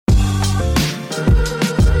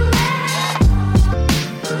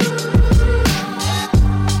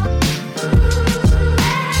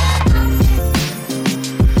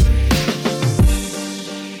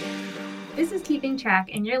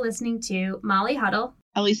Track, and you're listening to Molly Huddle,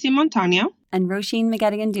 Alicia Montano, and Roisin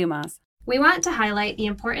McGettigan Dumas. We want to highlight the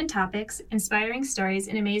important topics, inspiring stories,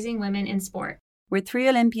 and amazing women in sport. We're 3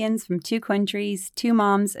 Olympians from 2 countries, 2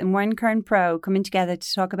 moms, and 1 current pro coming together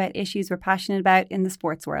to talk about issues we're passionate about in the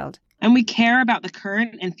sports world. And we care about the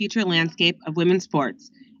current and future landscape of women's sports.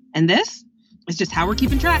 And this is just how we're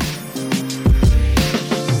keeping track.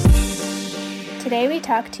 Today we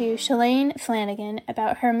talk to Shalane Flanagan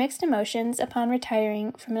about her mixed emotions upon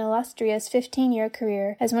retiring from an illustrious 15-year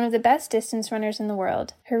career as one of the best distance runners in the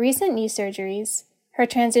world, her recent knee surgeries, her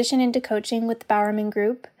transition into coaching with the Bowerman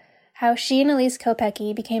Group, how she and Elise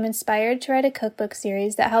Kopecky became inspired to write a cookbook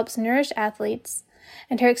series that helps nourish athletes,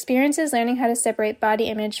 and her experiences learning how to separate body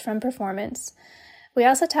image from performance. We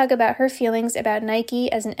also talk about her feelings about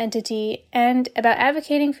Nike as an entity and about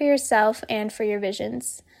advocating for yourself and for your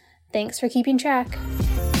visions. Thanks for keeping track.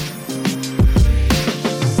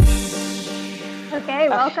 Okay,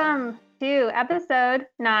 welcome to episode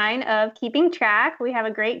 9 of Keeping Track. We have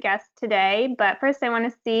a great guest today, but first I want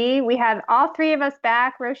to see, we have all 3 of us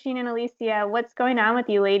back, Roisin and Alicia. What's going on with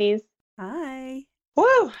you ladies? Hi.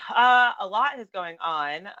 Woo! A lot is going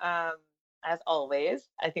on, as always.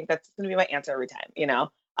 I think that's going to be my answer every time, you know.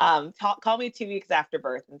 Call me 2 weeks after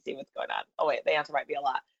birth and see what's going on. Oh, wait, the answer might be a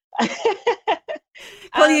lot.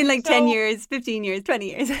 Call you in like 10 years, 15 years, 20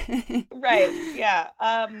 years. Right, yeah.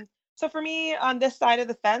 So for me, on this side of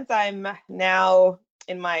the fence, I'm now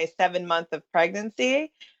in my 7th month of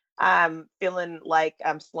pregnancy. I'm feeling like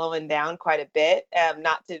I'm slowing down quite a bit.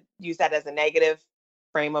 Not to use that as a negative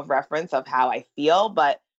frame of reference of how I feel,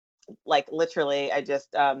 but like literally, I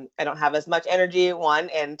just I don't have as much energy. One,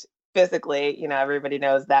 and physically, you know, everybody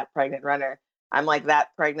knows that pregnant runner. I'm like that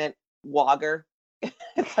pregnant wogger.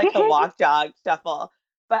 It's like a walk, jog, shuffle.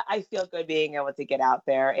 But I feel good being able to get out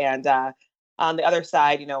there. And on the other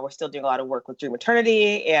side, you know, we're still doing a lot of work with Dream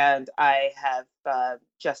Maternity. And I have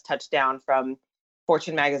just touched down from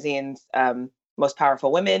Fortune Magazine's Most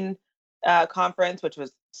Powerful Women conference, which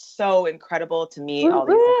was so incredible to meet all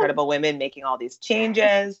these incredible women making all these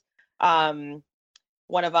changes. One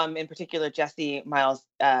of them in particular, Jessie Miles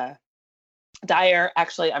Dyer.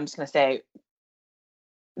 Actually, I'm just going to say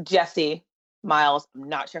Jessie Miles. I'm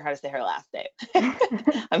not sure how to say her last name.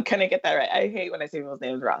 I'm going to get that right. I hate when I say people's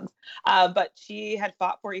names wrong. But she had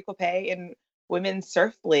fought for equal pay in Women's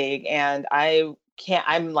Surf League, and I'm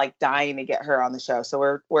like dying to get her on the show.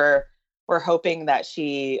 So we're hoping that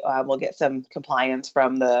she will get some compliance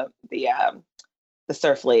from the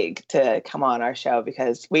Surf League to come on our show,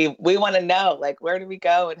 because we want to know, like, where do we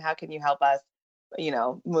go and how can you help us, you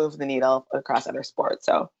know, move the needle across other sports.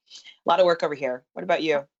 So a lot of work over here. What about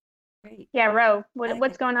you? Great. Yeah, Ro,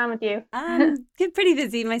 what's going on with you? Get pretty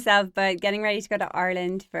busy myself, but getting ready to go to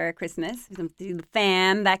Ireland for Christmas with the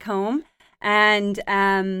fam back home, and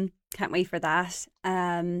can't wait for that.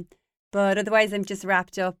 But otherwise, I'm just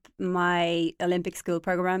wrapped up my Olympic school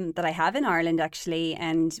program that I have in Ireland, actually.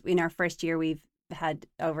 And in our first year, we've had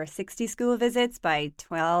over 60 school visits by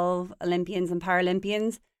 12 Olympians and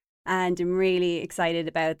Paralympians. And I'm really excited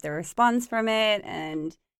about the response from it.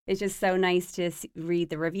 And it's just so nice to read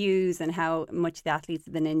the reviews and how much the athletes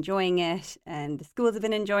have been enjoying it and the schools have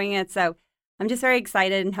been enjoying it. So I'm just very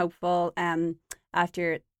excited and hopeful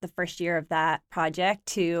after the first year of that project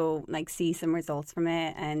to like see some results from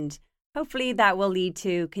it, and hopefully that will lead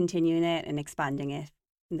to continuing it and expanding it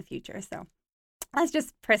in the future. So that's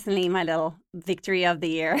just personally my little victory of the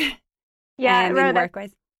year. Yeah,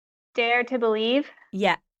 work-wise. Dare to Believe.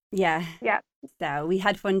 Yeah. So we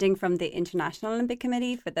had funding from the International Olympic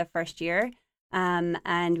Committee for the first year,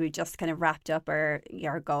 and we just kind of wrapped up our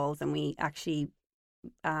goals, and we actually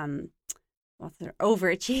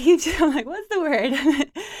overachieved. I'm like, what's the word?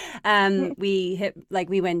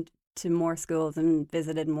 We went to more schools and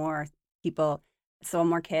visited more people, saw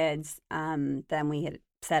more kids than we had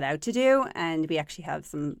set out to do, and we actually have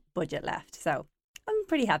some budget left. So I'm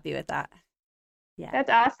pretty happy with that. Yeah, that's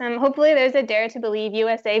awesome. Hopefully there's a Dare to Believe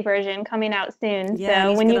USA version coming out soon. Yeah,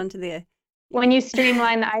 so when you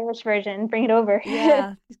streamline the Irish version, bring it over.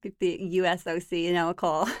 Yeah, just give the USOC, a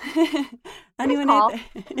call. Anyone call. out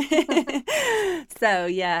there? So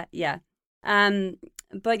yeah.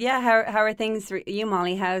 But yeah, how are things for you,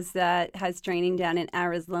 Molly? How's training down in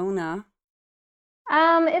Arizona?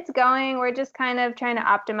 It's going. We're just kind of trying to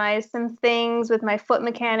optimize some things with my foot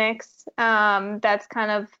mechanics. That's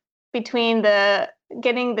kind of between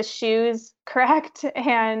getting the shoes correct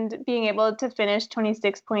and being able to finish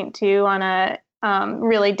 26.2 on a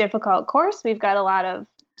really difficult course. We've got a lot of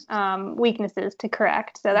weaknesses to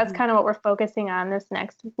correct. So that's kind of what we're focusing on this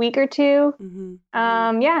next week or two.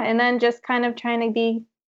 And then just kind of trying to be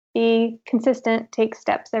be consistent, take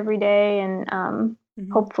steps every day, and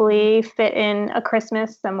hopefully fit in a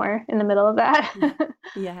Christmas somewhere in the middle of that.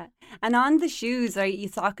 Yeah. And on the shoes, are you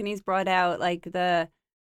Saucony's brought out like the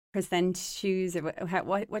percent shoes, or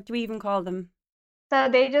what do we even call them? So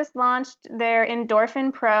they just launched their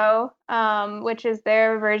Endorphin Pro, which is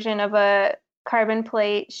their version of a carbon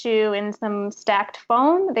plate shoe in some stacked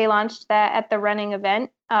foam. They launched that at the running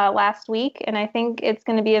event last week, and I think it's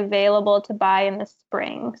going to be available to buy in the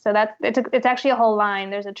spring. So it's actually a whole line.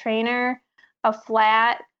 There's a trainer, a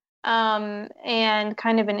flat, and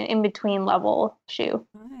kind of an in-between level shoe.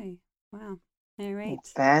 Hi. Wow. All right.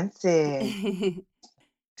 Fancy.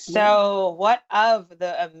 So what of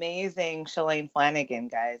the amazing Shalane Flanagan,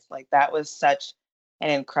 guys? Like, that was such an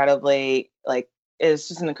incredibly, like, it's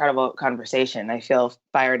just an incredible conversation. I feel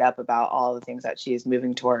fired up about all the things that she's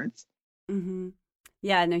moving towards. Mm-hmm.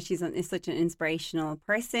 Yeah, no, she's such an inspirational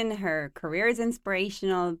person. Her career is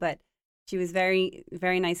inspirational, but she was very,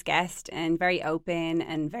 very nice guest and very open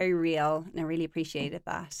and very real. And I really appreciated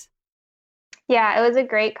that. Yeah, it was a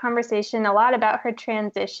great conversation. A lot about her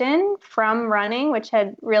transition from running, which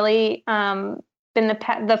had really been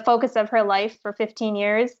the focus of her life for 15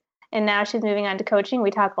 years. And now she's moving on to coaching.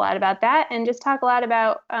 We talk a lot about that, and just talk a lot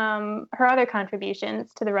about her other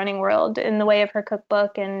contributions to the running world in the way of her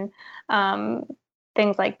cookbook and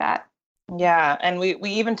things like that. Yeah, and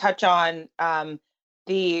we even touch on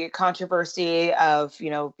the controversy of,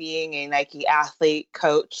 being a Nike athlete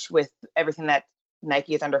coach with everything that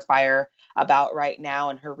Nike is under fire about right now,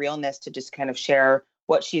 and her realness to just kind of share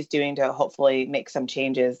what she's doing to hopefully make some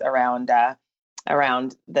changes around the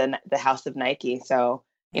house of Nike. So,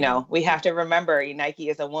 we have to remember Nike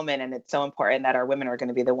is a woman, and it's so important that our women are going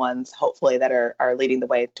to be the ones, hopefully, that are leading the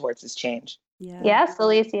way towards this change. Yeah. Yes,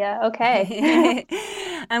 Alicia. Okay.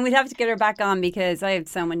 And we'd have to get her back on because I have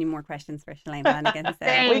so many more questions for Shalane Flanagan.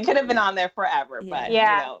 So. We could have been on there forever, but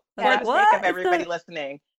for the sake of everybody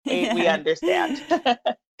listening, we understand.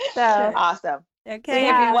 So awesome. Okay.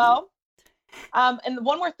 Yeah. Well, and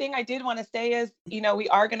one more thing I did want to say is, we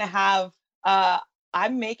are going to have,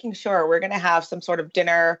 I'm making sure we're going to have some sort of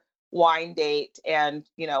dinner wine date, and,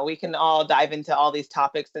 we can all dive into all these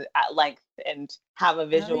topics at length and have a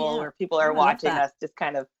visual where people are watching us just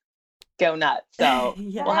kind of go nuts. So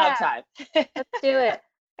we'll have time. Let's do it.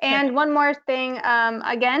 And one more thing,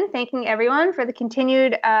 again, thanking everyone for the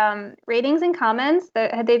continued ratings and comments.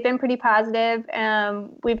 They've been pretty positive.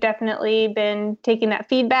 We've definitely been taking that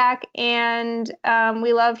feedback, and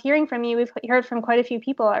we love hearing from you. We've heard from quite a few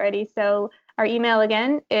people already. So our email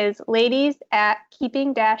again is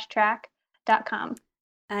ladies@keeping-track.com.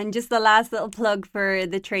 And just the last little plug for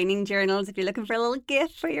the training journals. If you're looking for a little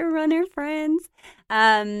gift for your runner friends,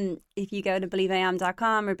 if you go to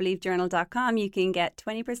believeIam.com or believejournal.com, you can get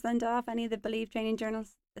 20% off any of the Believe Training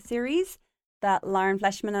Journals series that Lauren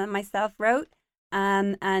Fleshman and myself wrote.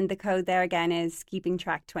 And the code there again is Keeping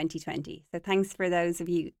Track 2020. So thanks for those of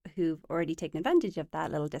you who've already taken advantage of that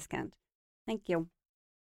little discount. Thank you.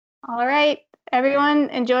 All right, everyone,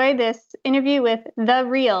 enjoy this interview with the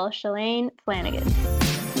real Shalane Flanagan.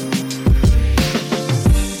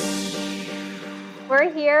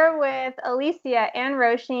 We're here with Alicia and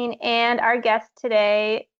Roisin and our guest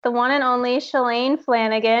today, the one and only Shalane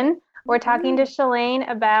Flanagan. We're talking to Shalane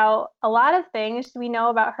about a lot of things we know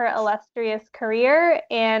about her illustrious career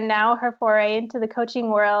and now her foray into the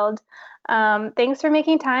coaching world. Thanks for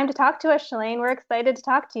making time to talk to us, Shalane. We're excited to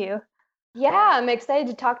talk to you. Yeah, I'm excited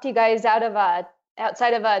to talk to you guys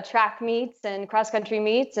outside of track meets and cross country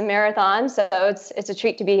meets and marathons. So it's a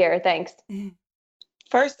treat to be here. Thanks.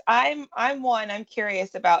 First, I'm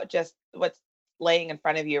curious about just what's laying in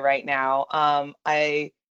front of you right now.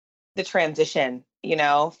 The transition,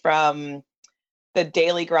 from the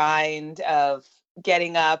daily grind of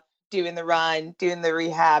getting up, doing the run, doing the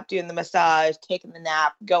rehab, doing the massage, taking the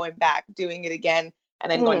nap, going back, doing it again, and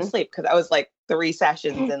then going to sleep. Cause I was like 3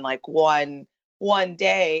 sessions in like one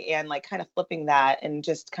day, and like kind of flipping that, and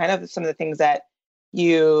just kind of some of the things that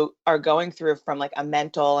you are going through from like a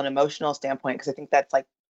mental and emotional standpoint. Cause I think that's like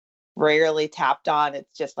rarely tapped on.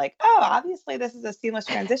 It's just like, oh, obviously this is a seamless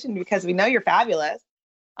transition because we know you're fabulous.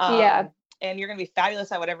 And you're going to be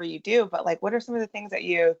fabulous at whatever you do. But like, what are some of the things that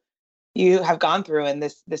you have gone through in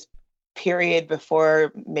this period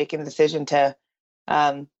before making the decision to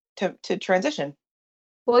transition?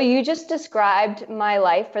 Well, you just described my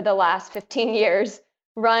life for the last 15 years.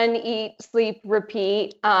 Run, eat, sleep,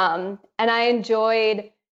 repeat. And I enjoyed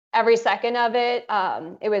every second of it.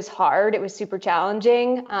 It was hard. It was super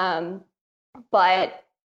challenging. But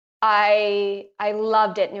I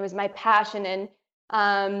loved it, and it was my passion.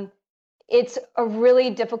 And it's a really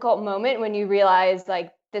difficult moment when you realize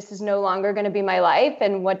like this is no longer going to be my life.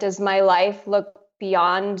 And what does my life look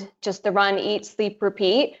beyond just the run, eat, sleep,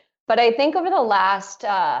 repeat? But I think over the last,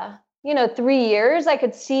 3 years, I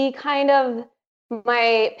could see kind of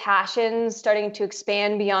my passions starting to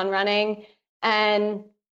expand beyond running. And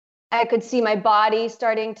I could see my body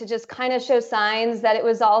starting to just kind of show signs that it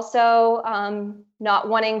was also not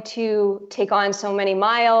wanting to take on so many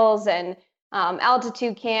miles and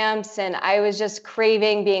altitude camps. And I was just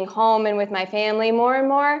craving being home and with my family more and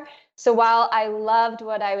more. So while I loved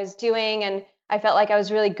what I was doing and I felt like I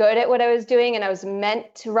was really good at what I was doing and I was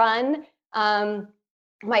meant to run,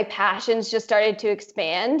 my passions just started to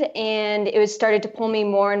expand, and it was started to pull me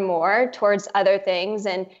more and more towards other things.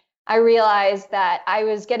 And I realized that I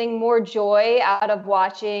was getting more joy out of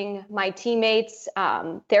watching my teammates,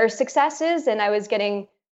 their successes, and I was getting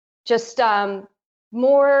just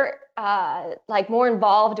more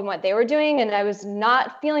involved in what they were doing, and I was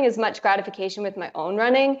not feeling as much gratification with my own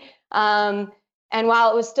running. And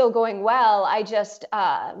while it was still going well, I just,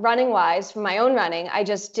 running wise for my own running, I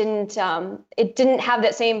just didn't have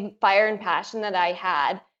that same fire and passion that I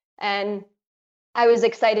had. And I was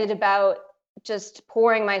excited about just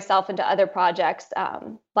pouring myself into other projects,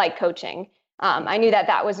 like coaching. I knew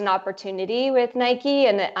that was an opportunity with Nike,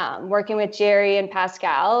 and working with Jerry and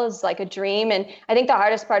Pascal is like a dream. And I think the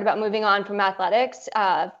hardest part about moving on from athletics,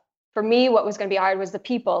 for me, what was going to be hard was the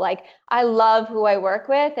people. Like, I love who I work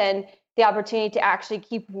with, and the opportunity to actually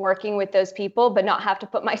keep working with those people, but not have to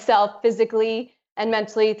put myself physically and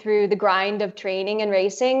mentally through the grind of training and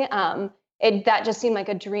racing. That just seemed like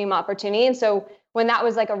a dream opportunity. And so when that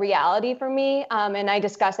was like a reality for me, and I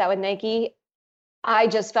discussed that with Nike, I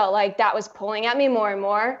just felt like that was pulling at me more and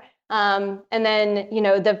more. And then,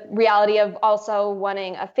 the reality of also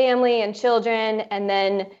wanting a family and children, and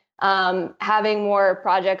then having more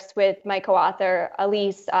projects with my co-author,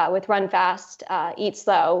 Elise, with Run Fast, Eat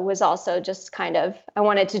Slow, was also just kind of, I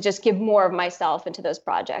wanted to just give more of myself into those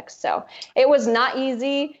projects. So it was not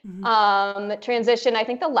easy. Transition. I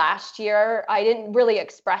think the last year, I didn't really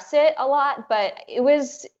express it a lot, but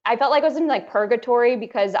I felt like I was in like purgatory,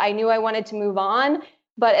 because I knew I wanted to move on.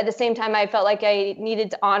 But at the same time, I felt like I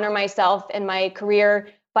needed to honor myself and my career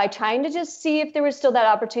by trying to just see if there was still that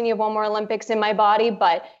opportunity of one more Olympics in my body.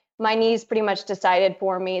 But my knees pretty much decided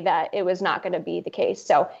for me that it was not going to be the case.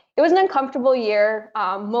 So it was an uncomfortable year,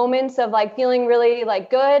 moments of like feeling really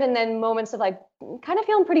like good, and then moments of like kind of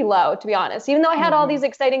feeling pretty low, to be honest. Even though I had all these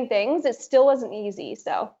exciting things, it still wasn't easy.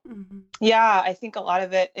 So yeah, I think a lot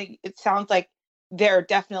of it sounds like there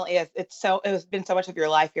definitely is. It has been so much of your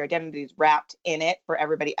life, your identity is wrapped in it for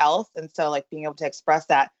everybody else. And so like being able to express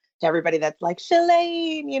that to everybody that's like,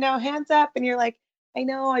 Shalane, hands up. And you're like, I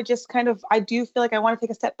know, I do feel like I want to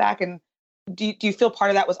take a step back. And do you feel part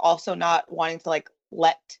of that was also not wanting to like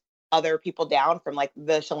let other people down from like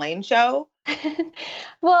the Shalane show?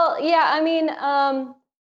 Well, yeah, I mean,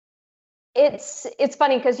 it's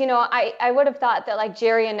funny because, I would have thought that like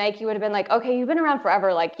Jerry and Nike would have been like, okay, you've been around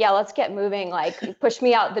forever. Like, yeah, let's get moving, like push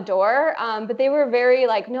me out the door. But they were very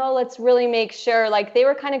like, no, let's really make sure, like they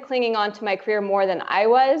were kind of clinging on to my career more than I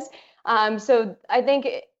was. So I think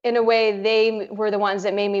in a way they were the ones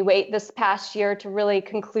that made me wait this past year to really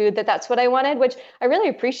conclude that that's what I wanted, which I really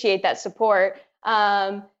appreciate that support.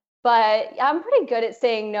 But I'm pretty good at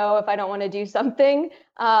saying no if I don't want to do something,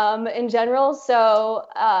 in general. So,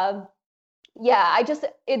 yeah,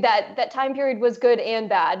 that time period was good and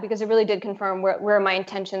bad, because it really did confirm where my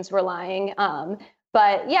intentions were lying.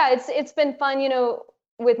 But yeah, it's been fun,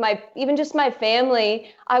 with even just my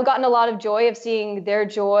family. I've gotten a lot of joy of seeing their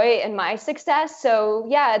joy and my success. So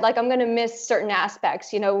yeah, like I'm going to miss certain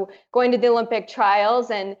aspects, going to the Olympic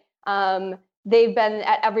trials, and they've been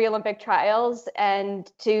at every Olympic trials,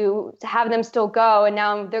 and to have them still go. And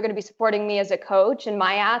now they're going to be supporting me as a coach and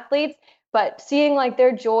my athletes. But seeing like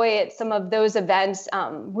their joy at some of those events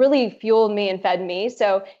really fueled me and fed me.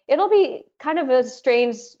 So it'll be kind of a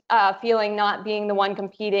strange feeling not being the one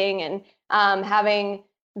competing and having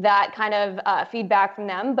that kind of feedback from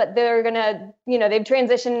them. But they're going to, they've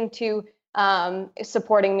transitioned to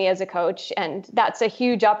supporting me as a coach. And that's a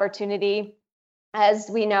huge opportunity. As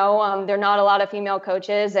we know, there are not a lot of female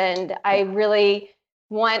coaches. And I really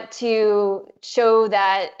want to show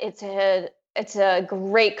that it's a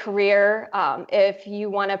great career if you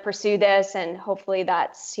want to pursue this, and hopefully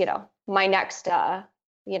that's my next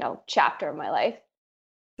chapter of my life.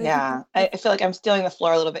 Yeah, I feel like I'm stealing the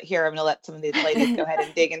floor a little bit here. I'm going to let some of these ladies go ahead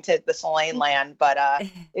and dig into the Shalane land, but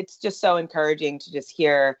it's just so encouraging to just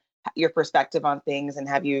hear your perspective on things and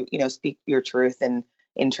have you speak your truth and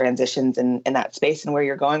in transitions and in that space and where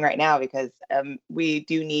you're going right now, because we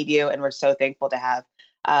do need you, and we're so thankful to have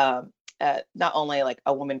not only like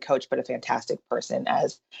a woman coach, but a fantastic person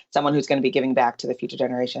as someone who's going to be giving back to the future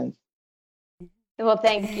generations. Well,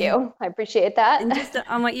 thank you. I appreciate that. And just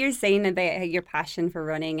on what you're saying about your passion for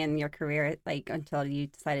running and your career, like until you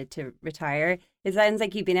decided to retire, it sounds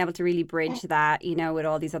like you've been able to really bridge that, you know, with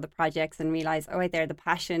all these other projects and realize, oh, right there, the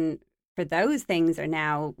passion for those things are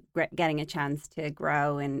now getting a chance to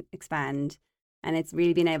grow and expand. And it's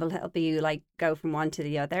really been able to help you like go from one to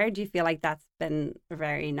the other. Do you feel like that's been a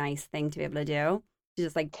very nice thing to be able to do? To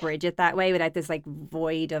just like bridge it that way without this like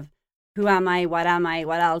void of who am I, what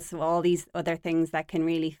else, all these other things that can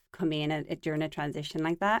really come in during a transition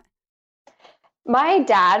like that? My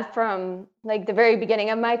dad, from like the very beginning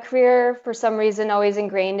of my career, for some reason always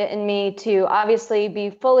ingrained it in me to obviously be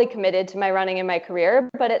fully committed to my running and my career,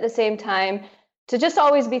 but at the same time to just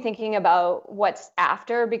always be thinking about what's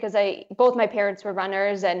after, because both my parents were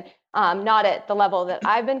runners, and not at the level that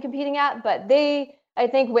I've been competing at, but they, I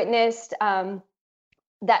think, witnessed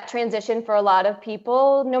that transition for a lot of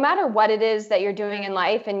people, no matter what it is that you're doing in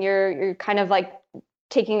life, and you're kind of like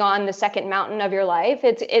taking on the second mountain of your life.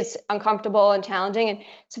 It's uncomfortable and challenging. And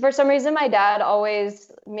so for some reason, my dad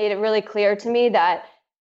always made it really clear to me that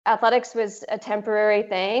athletics was a temporary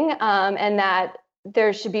thing, and that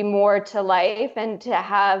there should be more to life, and to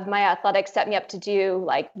have my athletics set me up to do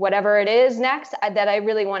like whatever it is next that I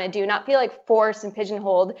really want to do, not feel like forced and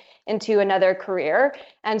pigeonholed into another career.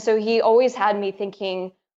 And so he always had me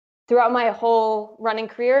thinking throughout my whole running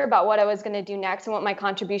career about what I was going to do next and what my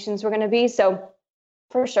contributions were going to be. So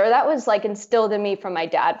for sure, that was like instilled in me from my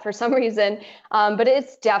dad for some reason, but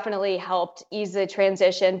it's definitely helped ease the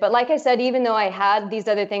transition. But like I said, even though I had these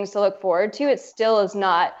other things to look forward to, it still is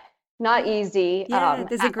not easy. Yeah,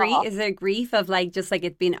 is there a grief of like just like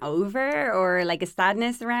it being over, or like a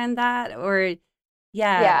sadness around that, or it's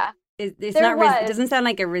not. It doesn't sound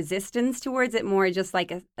like a resistance towards it, more just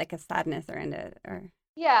like a sadness around it, or.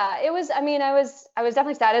 Yeah, it was. I mean, I was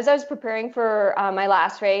definitely sad as I was preparing for my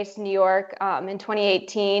last race, New York, in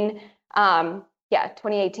 2018.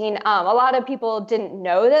 2018. A lot of people didn't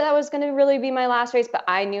know that was going to really be my last race, but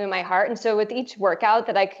I knew in my heart. And so with each workout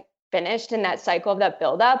that I finished in that cycle of that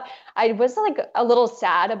buildup, I was like a little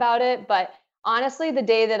sad about it. But honestly, the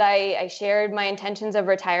day that I shared my intentions of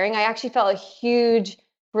retiring, I actually felt a huge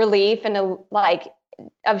relief and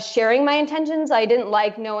of sharing my intentions. I didn't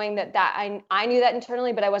like knowing that I knew that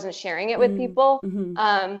internally, but I wasn't sharing it with people.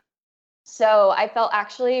 Mm-hmm. So I felt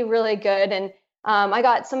actually really good. And I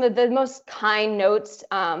got some of the most kind notes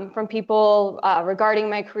from people regarding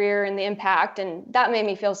my career and the impact. And that made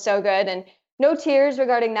me feel so good. And no tears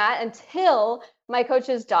regarding that until my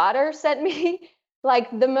coach's daughter sent me like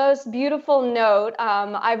the most beautiful note.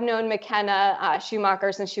 I've known McKenna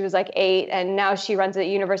Schumacher since she was like 8, and now she runs at the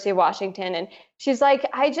University of Washington. And she's like,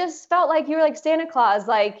 I just felt like you were like Santa Claus.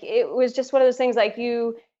 Like it was just one of those things, like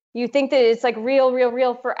you think that it's like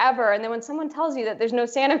real forever. And then when someone tells you that there's no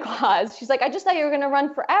Santa Claus, she's like, I just thought you were going to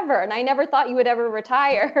run forever. And I never thought you would ever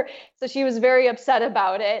retire. So she was very upset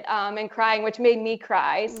about it and crying, which made me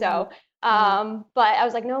cry. So but I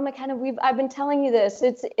was like, no, McKenna, I've been telling you this.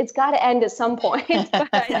 It's got to end at some point. But,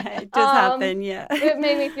 it does happen, yeah. It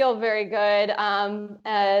made me feel very good.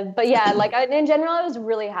 But yeah, like in general, I was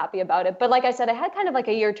really happy about it. But like I said, I had kind of like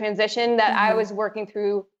a year transition that I was working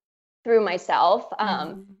through myself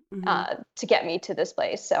to get me to this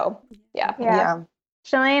place. So yeah.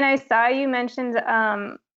 Shalane, I saw you mentioned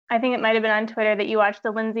I think it might have been on Twitter that you watched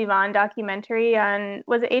the Lindsey Vonn documentary on,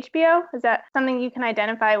 was it HBO? Is that something you can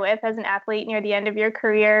identify with as an athlete near the end of your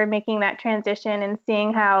career, making that transition and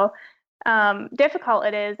seeing how difficult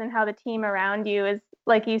it is, and how the team around you is,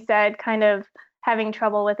 like you said, kind of having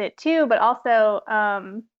trouble with it too, but also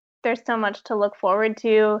there's so much to look forward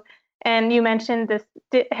to. And you mentioned this,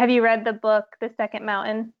 have you read the book, The Second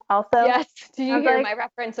Mountain, also? Yes. Do you hear my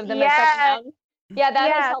reference of the Second Mountain? Yeah,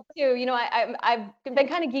 that has helped too. You know, I've been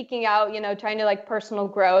kind of geeking out, you know, trying to like personal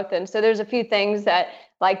growth. And so there's a few things that,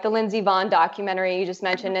 like the Lindsey Vonn documentary you just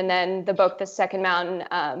mentioned, and then the book, The Second Mountain.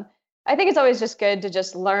 I think it's always just good to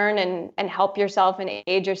just learn and help yourself and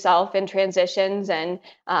aid yourself in transitions. And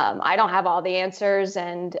I don't have all the answers.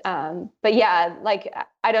 And but yeah, like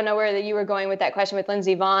I don't know where you were going with that question with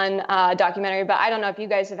Lindsey Vonn documentary, but I don't know if you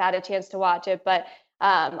guys have had a chance to watch it, but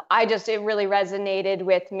it really resonated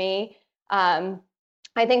with me.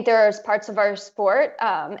 I think there's parts of our sport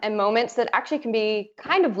and moments that actually can be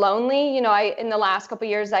kind of lonely. You know, in the last couple of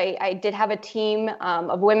years, I did have a team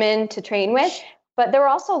of women to train with, but there were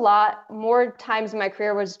also a lot more times in my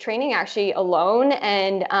career was training actually alone,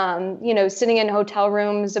 and, you know, sitting in hotel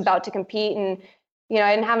rooms about to compete, and, you know,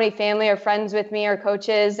 I didn't have any family or friends with me or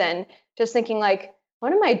coaches, and just thinking like,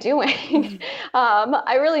 what am I doing?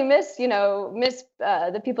 I really miss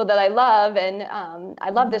the people that I love, and I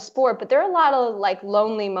love this sport, but there are a lot of like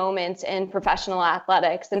lonely moments in professional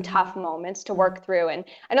athletics and tough moments to work through. And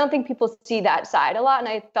I don't think people see that side a lot. And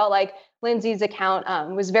I felt like Lindsay's account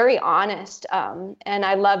was very honest. And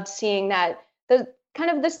I loved seeing that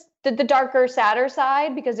the darker, sadder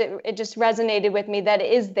side, because it just resonated with me that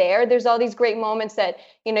it is there. There's all these great moments that,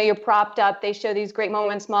 you're propped up. They show these great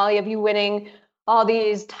moments, Molly, of you winning all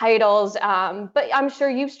these titles. But I'm sure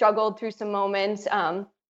you've struggled through some moments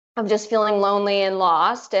of just feeling lonely and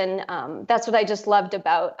lost. And that's what I just loved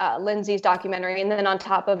about Lindsay's documentary. And then on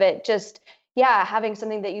top of it, just, having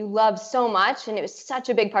something that you love so much, and it was such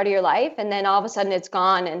a big part of your life. And then all of a sudden it's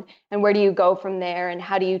gone. And where do you go from there? And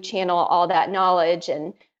how do you channel all that knowledge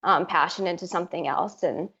and passion into something else?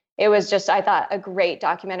 And it was just, I thought, a great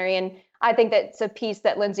documentary. And I think that's a piece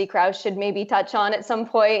that Lindsay Krause should maybe touch on at some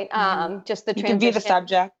point. Just the transition. You can be the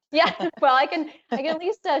subject. Yeah, well, I can at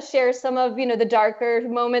least share some of the darker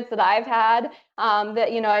moments that I've had that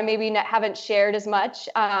I maybe haven't shared as much.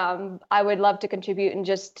 I would love to contribute and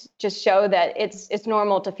just show that it's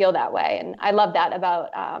normal to feel that way, and I love that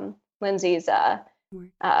about Lindsay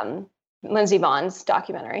Vonn's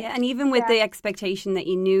documentary. Yeah, and even with the expectation that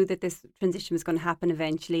you knew that this transition was going to happen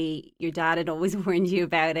eventually, your dad had always warned you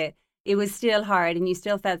about it. It was still hard, and you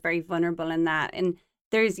still felt very vulnerable in that. And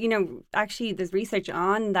there's, actually there's research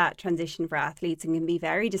on that transition for athletes, and can be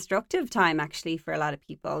very destructive time actually for a lot of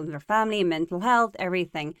people and their family and mental health,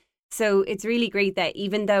 everything. So it's really great that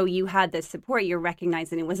even though you had the support, you're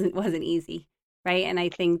recognizing it wasn't easy, right? And I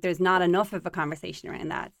think there's not enough of a conversation around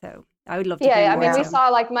that. So I would love to hear more. We saw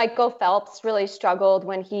like Michael Phelps really struggled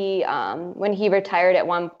when he retired at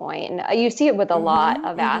one point, and you see it with a lot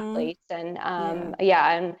of athletes. And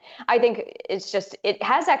and I think it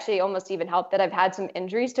has actually almost even helped that I've had some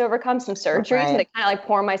injuries to overcome, some surgeries, and I kind of like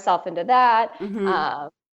pour myself into that.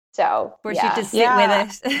 So or you just sit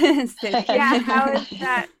with it. How is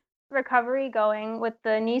that recovery going with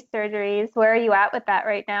the knee surgeries? Where are you at with that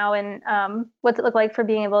right now, and what's it look like for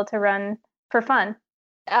being able to run for fun?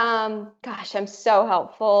 Gosh, I'm so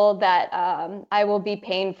helpful that I will be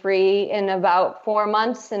pain-free in about 4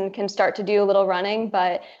 months and can start to do a little running,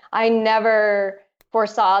 but I never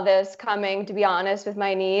foresaw this coming, to be honest, with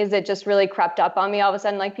my knees. It just really crept up on me all of a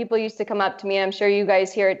sudden. Like, people used to come up to me, I'm sure you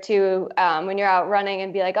guys hear it too, when you're out running,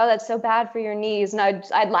 and be like, oh, that's so bad for your knees. And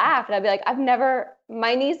I'd laugh, and I'd be like,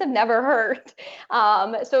 my knees have never hurt.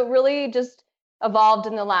 So it really just evolved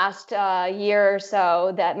in the last year or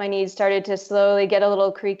so that my knees started to slowly get a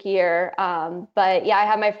little creakier. But I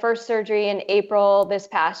had my first surgery in April this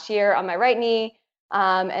past year on my right knee.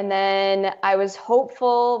 And then I was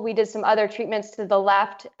hopeful. We did some other treatments to the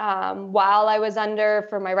left while I was under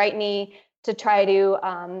for my right knee to try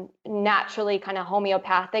to naturally kind of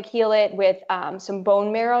homeopathic heal it with some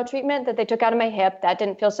bone marrow treatment that they took out of my hip. That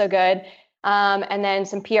didn't feel so good. And then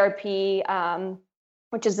some PRP,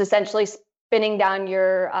 which is essentially spinning down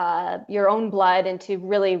your own blood into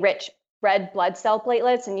really rich red blood cell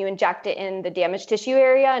platelets, and you inject it in the damaged tissue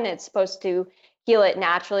area, and it's supposed to heal it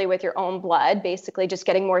naturally with your own blood, basically just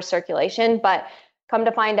getting more circulation. But come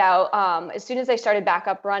to find out, as soon as I started back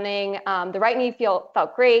up running, the right knee felt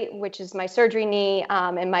great, which is my surgery knee,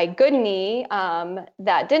 and my good knee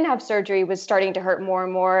that didn't have surgery was starting to hurt more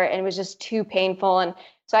and more, and it was just too painful. And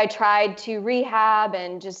so I tried to rehab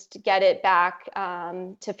and just get it back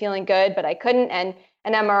to feeling good, but I couldn't. And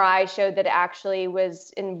an MRI showed that it actually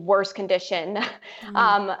was in worse condition,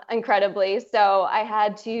 incredibly. So I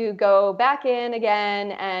had to go back in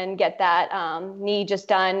again and get that knee just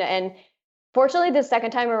done. And fortunately, the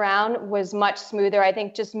second time around was much smoother. I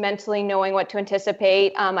think just mentally knowing what to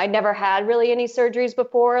anticipate. I'd never had really any surgeries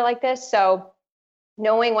before like this. So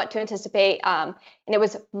knowing what to anticipate, and it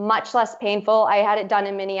was much less painful. I had it done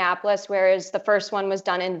in Minneapolis, whereas the first one was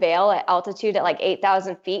done in Vail at altitude at like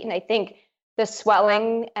 8,000 feet. And I think the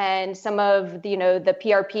swelling and some of the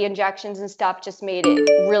PRP injections and stuff just made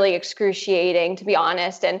it really excruciating, to be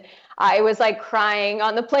honest. And I was like crying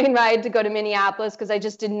on the plane ride to go to Minneapolis because I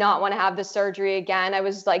just did not want to have the surgery again. I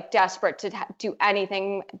was like desperate to do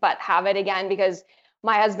anything but have it again, because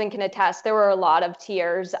my husband can attest, there were a lot of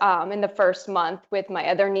tears in the first month with my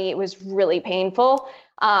other knee. It was really painful.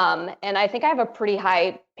 And I think I have a pretty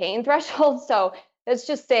high pain threshold. So that's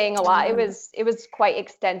just saying a lot. It was quite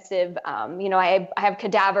extensive. I have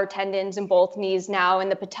cadaver tendons in both knees now,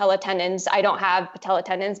 and the patella tendons. I don't have patella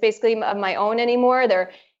tendons basically of my own anymore. They're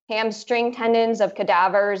hamstring tendons of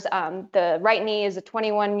cadavers. The right knee is a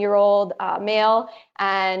 21-year-old male,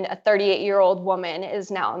 and a 38-year-old woman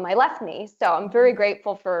is now in my left knee. So I'm very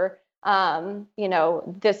grateful for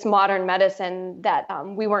this modern medicine that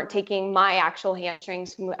we weren't taking my actual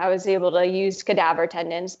hamstrings. I was able to use cadaver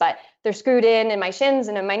tendons, but they're screwed in my shins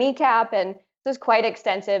and in my kneecap. And this is quite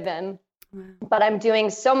extensive. But I'm doing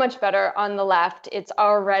so much better on the left. It's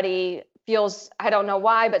already feels, I don't know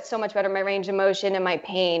why, but so much better. My range of motion and my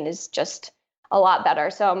pain is just a lot better.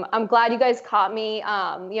 So I'm glad you guys caught me.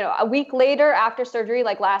 A week later after surgery,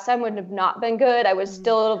 like last time would have not been good. I was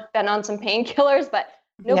still been on some painkillers, but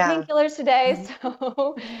no painkillers today.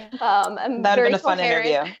 So I'm that would have very been a fun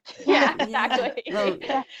interview. Yeah, exactly.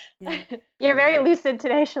 You're very lucid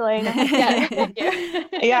today, Shalane. Yeah, thank you.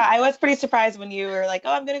 Yeah, I was pretty surprised when you were like,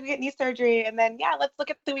 oh, I'm going to get knee surgery. And then, let's look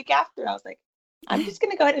at the week after. I was like, I'm just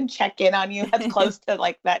going to go ahead and check in on you as close to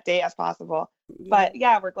like that day as possible. But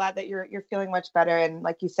we're glad that you're feeling much better. And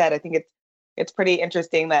like you said, I think it's pretty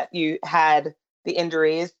interesting that you had the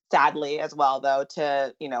injuries, sadly, as well, though,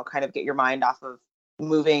 to, kind of get your mind off of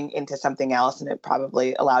moving into something else. And it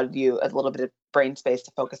probably allowed you a little bit of brain space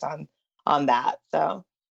to focus on that. So,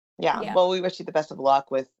 well, we wish you the best of luck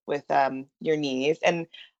with your knees. And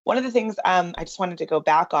one of the things I just wanted to go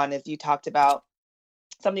back on is you talked about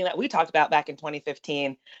something that we talked about back in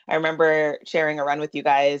 2015. I remember sharing a run with you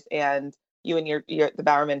guys, and you and the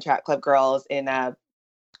Bowerman Track Club girls in I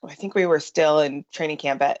think we were still in training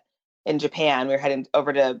camp in Japan. We were heading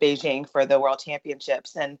over to Beijing for the World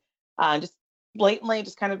Championships, and just blatantly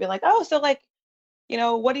just kind of be like, oh, so like,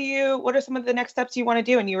 what are some of the next steps you want to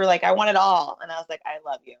do? And you were like, I want it all. And I was like, I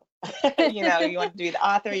love you. You wanted to be the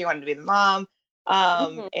author, you wanted to be the mom,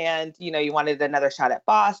 and you wanted another shot at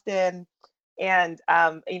Boston. And,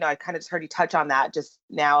 I kind of just heard you touch on that just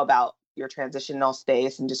now about your transitional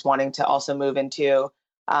space and just wanting to also move into,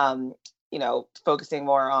 focusing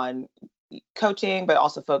more on coaching, but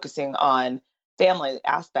also focusing on family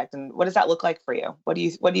aspect. And what does that look like for you? What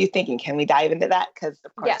are you thinking? Can we dive into that? Because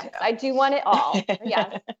of course, yes, I do want it all.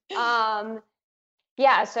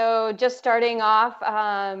 Yes. So just starting off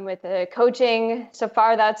with the coaching so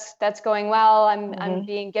far, that's going well. I'm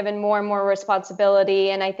being given more and more responsibility,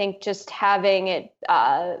 and I think just having it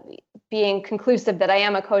being conclusive that I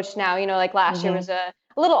am a coach now. Like last year was a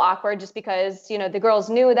little awkward just because the girls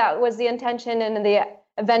knew that was the intention and the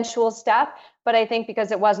eventual step, but I think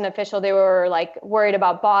because it wasn't official, they were like worried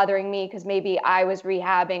about bothering me because maybe I was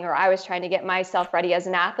rehabbing or I was trying to get myself ready as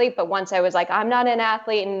an athlete. But once I was like, I'm not an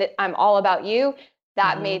athlete and I'm all about you,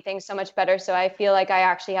 that made things so much better. So I feel like I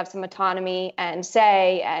actually have some autonomy and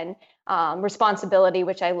say and responsibility,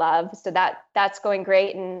 which I love. So that's going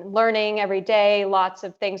great, and learning every day, lots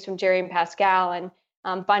of things from Jerry and Pascal, and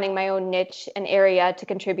finding my own niche and area to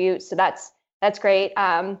contribute. So that's great.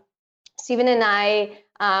 Stephen and I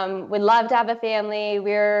would love to have a family.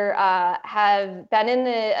 We're have been in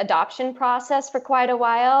the adoption process for quite a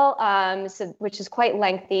while, which is quite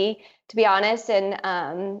lengthy, to be honest,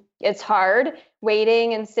 and it's hard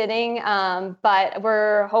waiting and sitting, but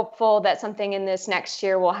we're hopeful that something in this next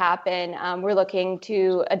year will happen. We're looking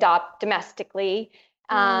to adopt domestically,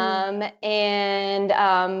 and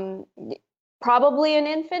probably an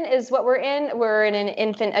infant is what we're in. We're in an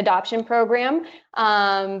infant adoption program.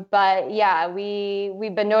 But yeah,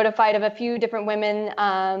 we've been notified of a few different women,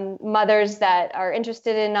 mothers that are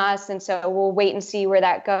interested in us. And so we'll wait and see where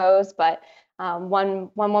that goes. But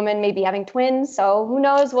one woman may be having twins, so who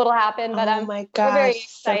knows what'll happen. But we're very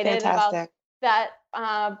excited about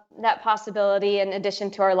that possibility in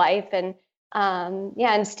addition to our life. And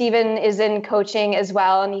and Stephen is in coaching as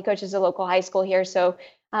well, and he coaches a local high school here. So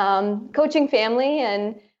coaching family,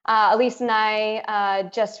 and Elise and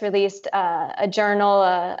I just released a journal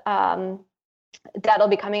that'll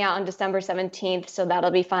be coming out on December 17th. So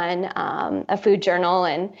that'll be fun. A food journal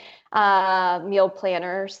and meal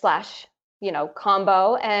planner /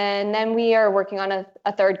 combo. And then we are working on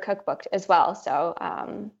a third cookbook as well. So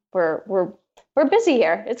we're busy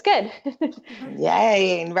here. It's good.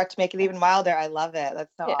 Yay. And to make it even wilder. I love it.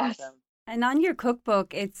 That's so awesome. And on your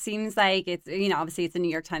cookbook, it seems like it's, obviously it's a New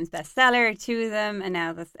York Times bestseller, 2 of them, and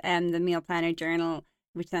now the Meal Planner Journal,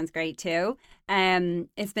 which sounds great too.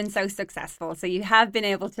 It's been so successful. So you have been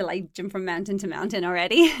able to like jump from mountain to mountain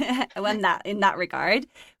already in that regard,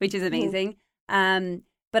 which is amazing.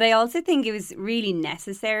 But I also think it was really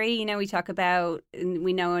necessary. We talk about,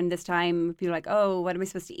 we know in this time, people are like, oh, what am I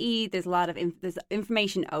supposed to eat? There's a lot of there's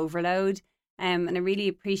information overload. And I really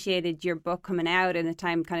appreciated your book coming out in a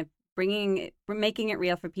time kind of making it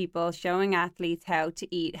real for people, showing athletes how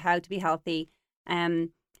to eat, how to be healthy. And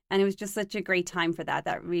it was just such a great time for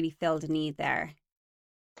that really filled a need there.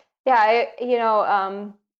 Yeah,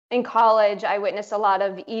 in college, I witnessed a lot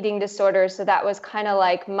of eating disorders. So that was kind of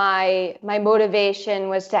like my motivation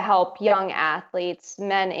was to help young athletes,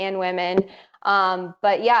 men and women.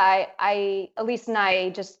 But yeah, Elise and I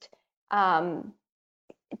just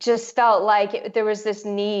felt like there was this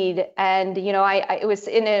need, and it was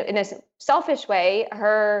in a selfish way.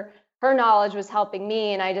 Her knowledge was helping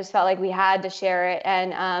me, and I just felt like we had to share it.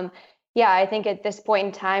 And yeah, I think at this point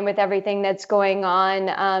in time, with everything that's going on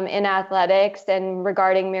in athletics and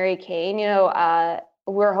regarding Mary Cain,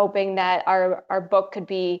 we're hoping that our book could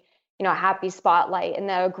be, a happy spotlight and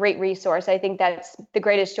a great resource. I think that's the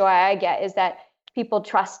greatest joy I get, is that people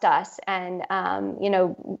trust us, and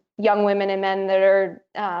young women and men that are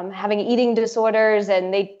having eating disorders,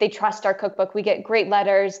 and they trust our cookbook. We get great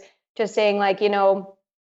letters just saying like,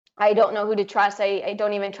 I don't know who to trust. I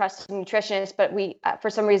don't even trust a nutritionist, but for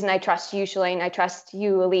some reason, I trust you, Shalane. I trust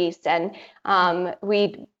you, Elise. And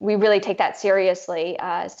we really take that seriously.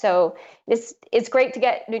 So it's great to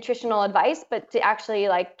get nutritional advice, but to actually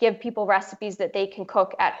like give people recipes that they can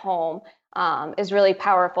cook at home is really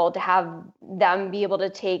powerful, to have them be able to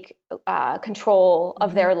take control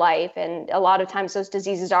of their life. And a lot of times those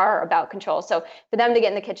diseases are about control. So for them to get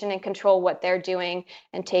in the kitchen and control what they're doing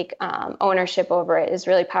and take ownership over it is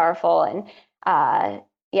really powerful. And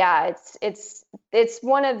yeah, it's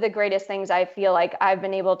one of the greatest things I feel like I've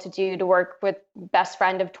been able to do, to work with best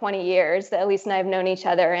friend of 20 years that Elise and I have known each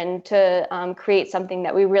other, and to create something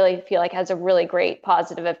that we really feel like has a really great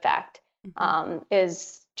positive effect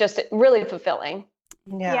is just really fulfilling.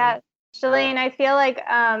 Yeah. Shalane, I feel like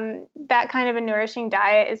that kind of a nourishing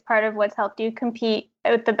diet is part of what's helped you compete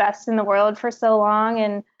with the best in the world for so long.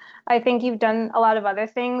 And I think you've done a lot of other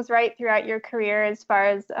things right throughout your career, as far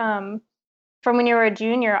as from when you were a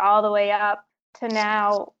junior all the way up to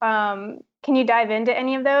now. Can you dive into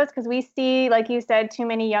any of those? Because we see, like you said, too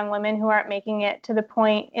many young women who aren't making it to the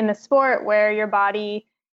point in the sport where your body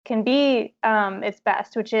can be its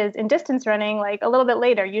best, which is in distance running, like a little bit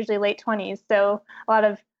later, usually late 20s. So a lot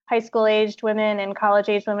of high school aged women and college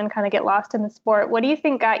aged women kind of get lost in the sport. What do you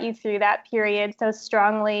think got you through that period so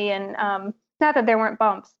strongly? And not that there weren't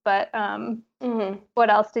bumps, but what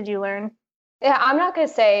else did you learn? Yeah, I'm not going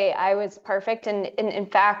to say I was perfect. And in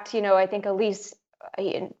fact, I think Elise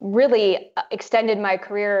really extended my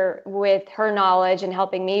career with her knowledge and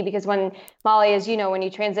helping me, because when Molly, as you know, when you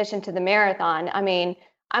transition to the marathon, I mean,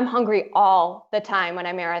 I'm hungry all the time when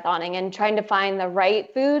I'm marathoning, and trying to find the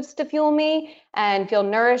right foods to fuel me and feel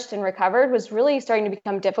nourished and recovered was really starting to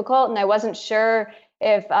become difficult. And I wasn't sure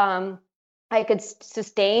if I could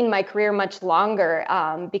sustain my career much longer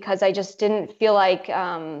because I just didn't feel like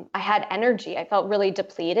I had energy. I felt really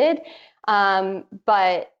depleted.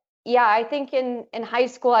 But yeah, I think in high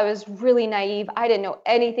school, I was really naive. I didn't know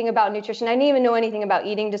anything about nutrition. I didn't even know anything about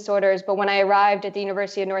eating disorders. But when I arrived at the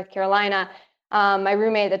University of North Carolina, my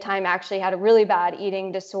roommate at the time actually had a really bad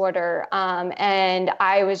eating disorder, and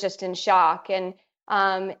I was just in shock. And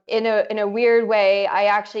in a weird way, I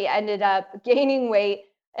actually ended up gaining weight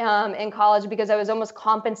in college because I was almost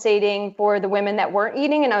compensating for the women that weren't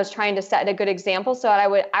eating, and I was trying to set a good example. So I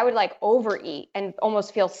would like overeat and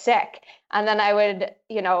almost feel sick, and then I would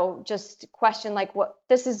just question like, what,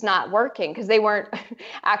 this is not working, because they weren't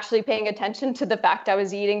actually paying attention to the fact I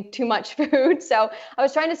was eating too much food. So I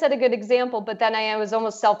was trying to set a good example, but then I was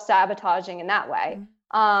almost self-sabotaging in that way.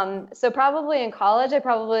 So probably in college, I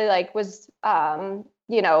probably was I'm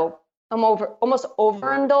almost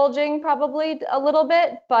overindulging probably a little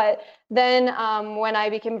bit. But then when I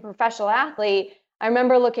became a professional athlete, I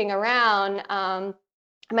remember looking around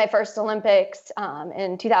my first Olympics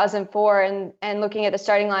in 2004 and looking at the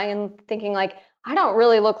starting line and thinking like, I don't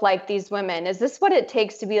really look like these women. Is this what it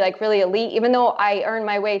takes to be like really elite? Even though I earned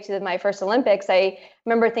my way to my first Olympics, I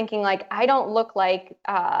remember thinking like, I don't look like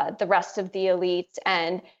the rest of the elites.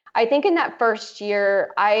 And I think in that first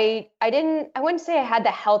year, I wouldn't say I had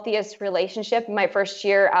the healthiest relationship in my first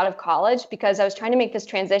year out of college, because I was trying to make this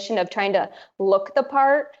transition of trying to look the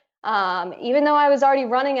part. Even though I was already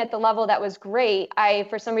running at the level that was great, I,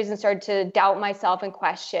 for some reason, started to doubt myself and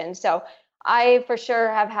question. So I, for sure,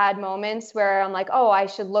 have had moments where I'm like, oh, I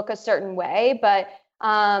should look a certain way. But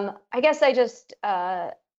I guess I just,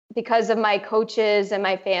 because of my coaches and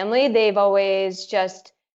my family, they've always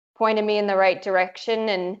just pointed me in the right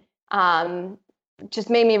direction, and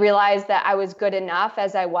just made me realize that I was good enough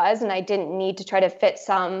as I was, and I didn't need to try to fit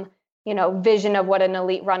some, vision of what an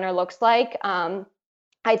elite runner looks like.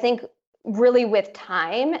 I think really with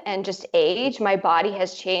time and just age, my body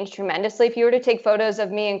has changed tremendously. If you were to take photos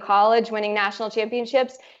of me in college winning national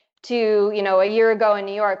championships, to, a year ago in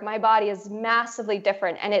New York, my body is massively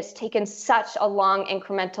different. And it's taken such a long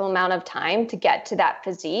incremental amount of time to get to that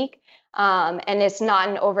physique. And it's not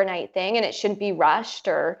an overnight thing, and it shouldn't be rushed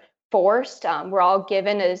or forced. We're all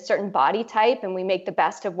given a certain body type, and we make the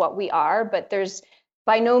best of what we are, but there's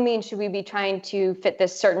by no means should we be trying to fit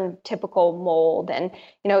this certain typical mold. And,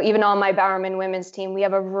 even on my Bowerman women's team, we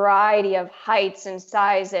have a variety of heights and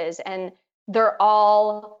sizes, and they're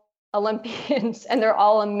all Olympians and they're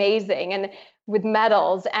all amazing and with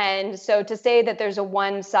medals. And so to say that there's a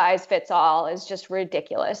one size fits all is just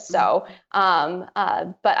ridiculous. So,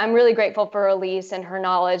 but I'm really grateful for Elise and her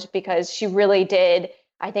knowledge, because she really did,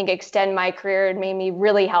 I think, extend my career and made me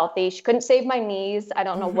really healthy. She couldn't save my knees. I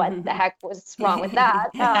don't know what the heck was wrong with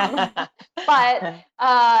that. But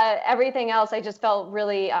everything else, I just felt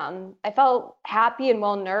really, I felt happy and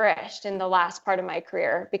well nourished in the last part of my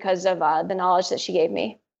career because of the knowledge that she gave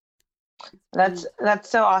me. That's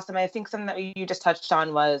so awesome. I think something that you just touched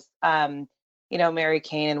on was, Mary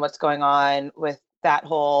Cain and what's going on with that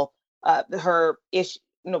whole, her issue.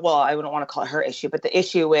 Well, I wouldn't want to call it her issue, but the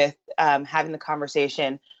issue with having the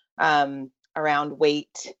conversation around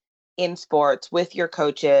weight in sports with your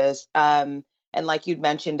coaches. And like you'd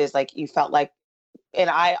mentioned, is like you felt like,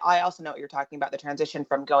 and I also know what you're talking about, the transition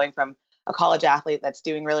from going from a college athlete that's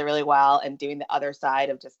doing really, really well and doing the other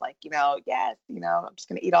side of just like, yes, I'm just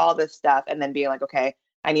going to eat all this stuff, and then being like, okay,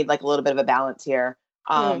 I need like a little bit of a balance here.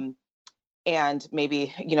 And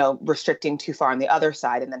maybe, restricting too far on the other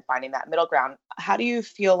side and then finding that middle ground. How do you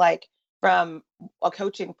feel like, from a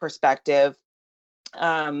coaching perspective,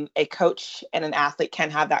 a coach and an athlete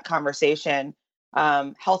can have that conversation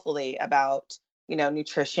healthily about,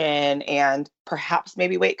 nutrition, and perhaps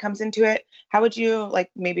maybe weight comes into it? How would you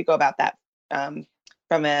like maybe go about that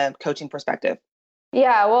from a coaching perspective?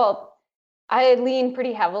 Yeah, well, I lean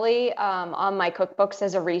pretty heavily on my cookbooks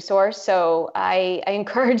as a resource. So I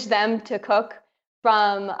encourage them to cook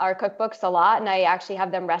from our cookbooks a lot. And I actually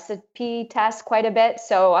have them recipe test quite a bit.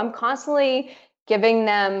 So I'm constantly giving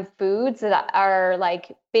them foods that are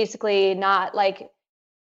like basically not like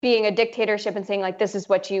being a dictatorship and saying like, this is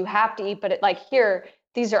what you have to eat, but like, here,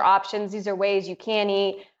 these are options, these are ways you can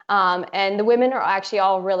eat. And the women are actually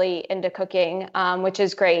all really into cooking, which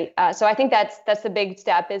is great. So I think that's the big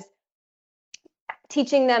step, is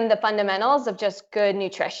teaching them the fundamentals of just good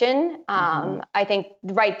nutrition. I think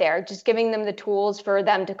right there, just giving them the tools for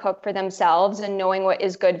them to cook for themselves and knowing what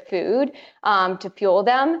is good food to fuel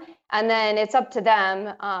them. And then it's up to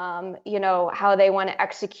them, how they want to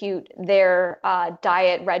execute their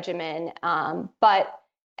diet regimen. But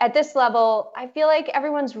at this level, I feel like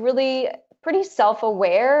everyone's really pretty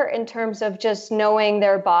self-aware in terms of just knowing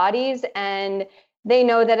their bodies, and they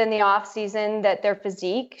know that in the off season that their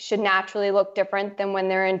physique should naturally look different than when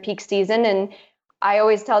they're in peak season. And I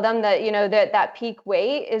always tell them that, that peak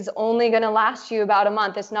weight is only going to last you about a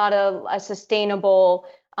month. It's not a sustainable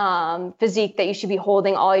physique that you should be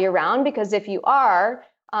holding all year round, because if you are,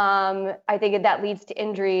 I think that leads to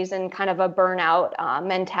injuries and kind of a burnout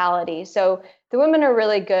mentality. So the women are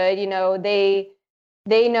really good.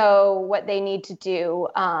 They know what they need to do.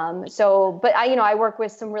 But I work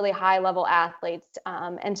with some really high level athletes.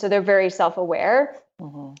 And so they're very self-aware,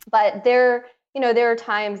 but there are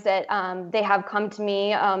times that they have come to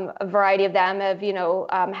me, a variety of them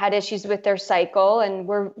have, had issues with their cycle, and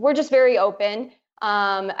we're just very open.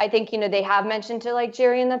 I think, they have mentioned to like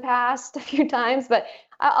Jerry in the past a few times, but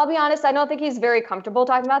I'll be honest, I don't think he's very comfortable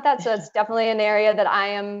talking about that. So it's definitely an area that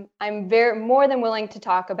I'm very more than willing to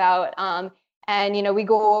talk about. And, we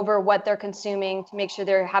go over what they're consuming to make sure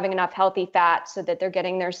they're having enough healthy fat so that they're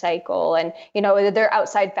getting their cycle. And, there are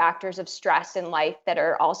outside factors of stress in life that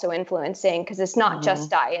are also influencing, because it's not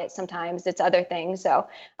just diet. Sometimes it's other things. So,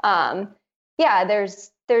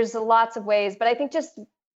 there's lots of ways, but I think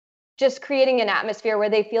just creating an atmosphere where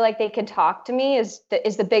they feel like they can talk to me is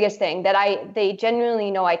the biggest thing, that they genuinely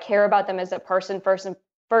know I care about them as a person first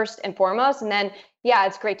and foremost. And then,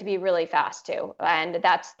 it's great to be really fast too. And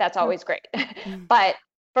that's always great. But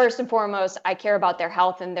first and foremost, I care about their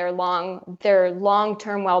health and their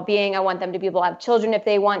long-term well-being. I want them to be able to have children if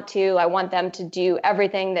they want to. I want them to do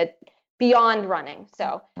everything that beyond running.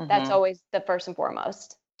 So that's always the first and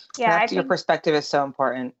foremost. Yeah, I think your perspective is so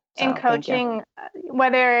important. In coaching,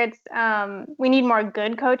 whether it's we need more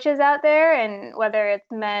good coaches out there, and whether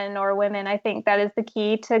it's men or women, I think that is the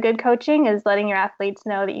key to good coaching, is letting your athletes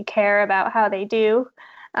know that you care about how they do,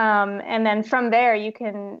 and then from there you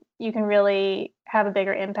can really have a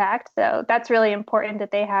bigger impact. So that's really important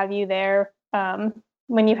that they have you there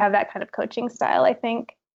when you have that kind of coaching style, I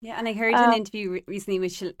think. Yeah, and I heard an interview recently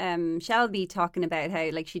with Shelby talking about how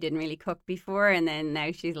like she didn't really cook before, and then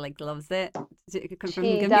now she's like loves it. From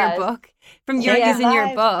your book, from your using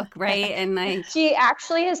your book, right? And like she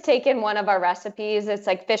actually has taken one of our recipes. It's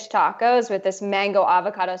like fish tacos with this mango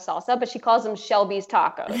avocado salsa, but she calls them Shelby's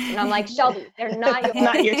tacos, and I'm like, Shelby, they're not your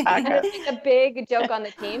not your tacos. It's a big joke on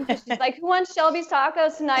the team because she's like, who wants Shelby's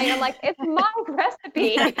tacos tonight? And I'm like, it's my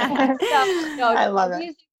recipe. I love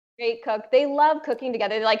it. Great cook. They love cooking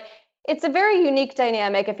together. Like, it's a very unique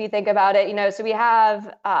dynamic if you think about it, so we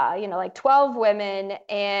have, like 12 women,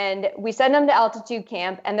 and we send them to altitude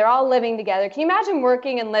camp, and they're all living together. Can you imagine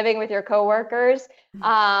working and living with your coworkers?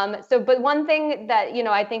 But one thing that,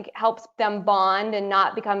 I think helps them bond and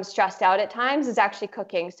not become stressed out at times is actually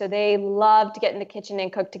cooking. So they love to get in the kitchen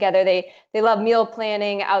and cook together. They love meal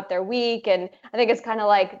planning out their week. And I think it's kind of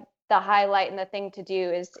like the highlight and the thing to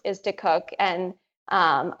do is to cook. And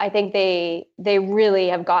I think they really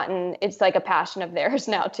have gotten, it's like a passion of theirs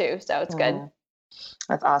now too. So it's good.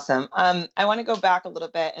 That's awesome. I want to go back a little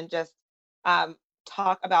bit and just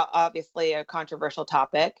talk about obviously a controversial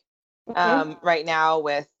topic right now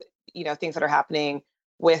with, things that are happening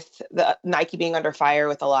with the Nike being under fire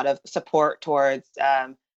with a lot of support towards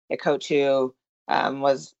a coach who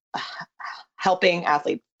was helping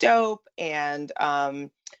athletes dope and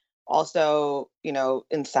also,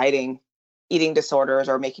 inciting eating disorders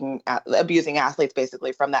or abusing athletes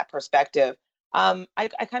basically from that perspective. I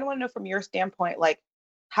kind of want to know from your standpoint, like,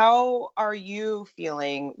 how are you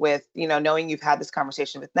feeling with, knowing you've had this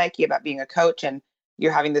conversation with Nike about being a coach and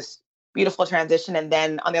you're having this beautiful transition. And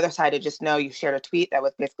then on the other side, I just know you shared a tweet that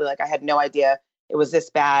was basically like, I had no idea it was this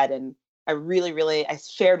bad. And I really, I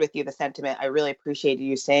shared with you the sentiment. I really appreciated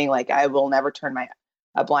you saying like, I will never turn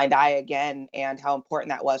a blind eye again, and how important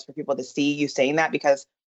that was for people to see you saying that, because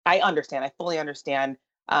I fully understand,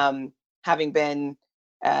 having been,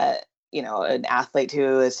 an athlete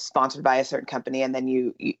who is sponsored by a certain company, and then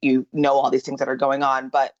you know all these things that are going on.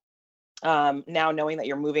 But now knowing that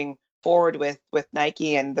you're moving forward with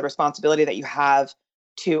Nike and the responsibility that you have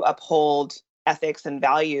to uphold ethics and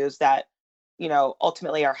values that,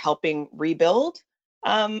 ultimately are helping rebuild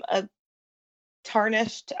a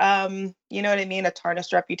tarnished, a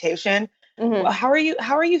tarnished reputation. Mm-hmm.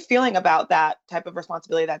 How are you feeling about that type of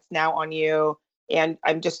responsibility that's now on you? And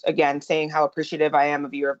I'm just, again, saying how appreciative I am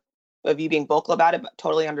of you being vocal about it, but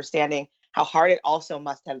totally understanding how hard it also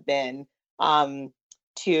must have been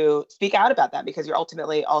to speak out about that, because you're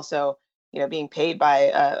ultimately also, being paid by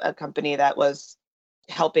a company that was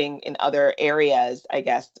helping in other areas, I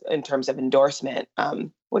guess, in terms of endorsement.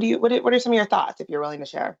 What are some of your thoughts, if you're willing to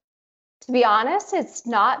share? To be honest, it's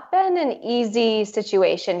not been an easy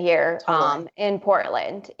situation here in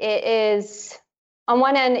Portland. It is, on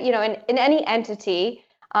one end, in any entity,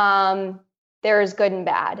 there is good and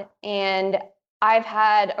bad. And I've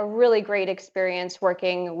had a really great experience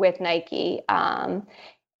working with Nike, and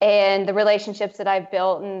the relationships that I've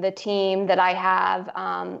built and the team that I have,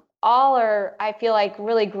 all are, I feel like,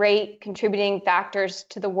 really great contributing factors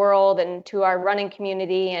to the world and to our running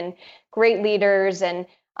community, and great leaders. And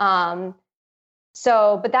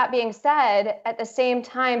but that being said, at the same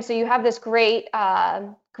time, so you have this great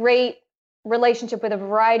relationship with a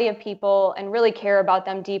variety of people and really care about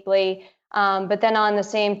them deeply. But then on the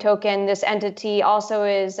same token, this entity also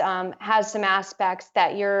has some aspects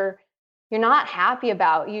that you're not happy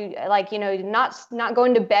about. Not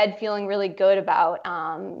going to bed feeling really good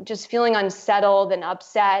about, just feeling unsettled and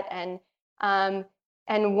upset, and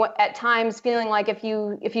at times feeling like if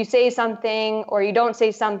you say something or you don't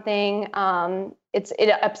say something,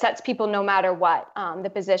 it upsets people no matter what, the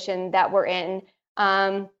position that we're in.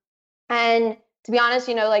 And to be honest,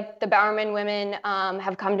 like the Bowerman women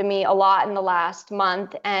have come to me a lot in the last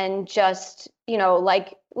month, and just,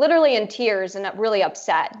 like literally in tears and really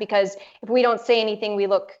upset, because if we don't say anything, we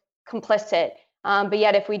look complicit. But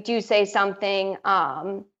yet if we do say something,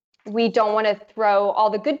 we don't want to throw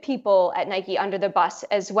all the good people at Nike under the bus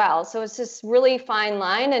as well. So it's this really fine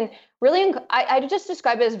line, and really, I just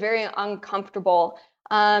describe it as very uncomfortable.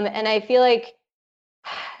 And I feel like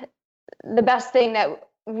the best thing that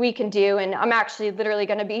we can do, and I'm actually literally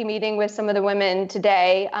going to be meeting with some of the women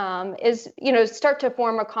today, is, start to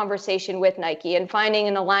form a conversation with Nike and finding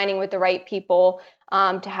and aligning with the right people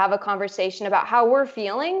to have a conversation about how we're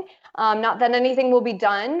feeling. Not that anything will be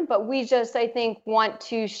done, but we just, I think, want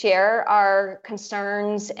to share our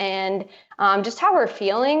concerns and just how we're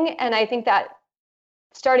feeling. And I think that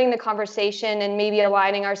starting the conversation and maybe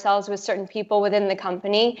aligning ourselves with certain people within the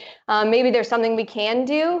company, maybe there's something we can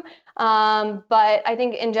do. But I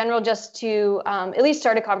think in general, just to at least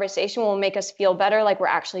start a conversation will make us feel better, like we're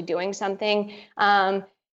actually doing something.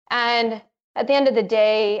 And at the end of the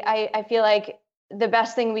day, I feel like the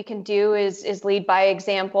best thing we can do is lead by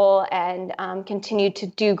example and continue to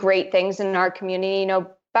do great things in our community. You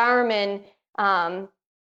know, Bowerman,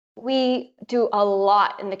 we do a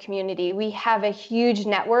lot in the community. We have a huge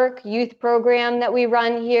network youth program that we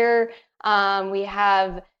run here. We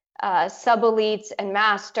have sub-elites and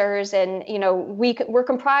masters, and you know, we're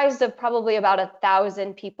comprised of probably about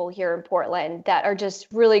 1,000 people here in Portland that are just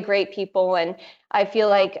really great people. And I feel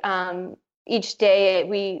like each day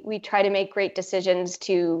we try to make great decisions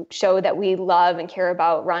to show that we love and care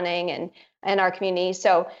about running and our community.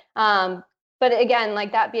 So but again,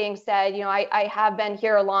 like that being said, you know, I have been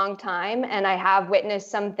here a long time and I have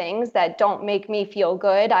witnessed some things that don't make me feel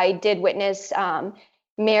good. I did witness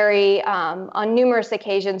Mary on numerous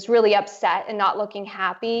occasions really upset and not looking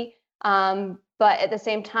happy. But at the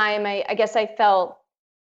same time, I guess I felt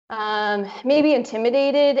maybe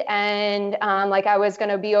intimidated and like I was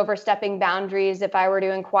going to be overstepping boundaries if I were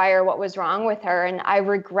to inquire what was wrong with her. And I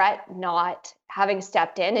regret not having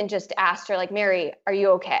stepped in and just asked her, like, Mary, are you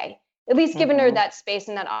okay? At least given her that space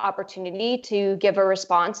and that opportunity to give a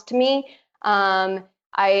response to me.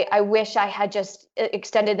 I wish I had just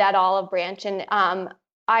extended that olive branch. And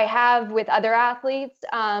I have with other athletes,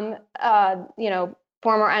 you know,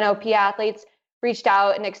 former NOP athletes, reached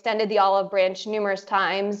out and extended the olive branch numerous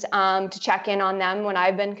times to check in on them when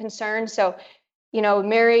I've been concerned. So, you know,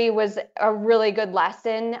 Mary was a really good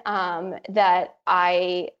lesson that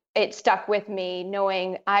it stuck with me,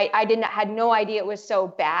 knowing I had no idea it was so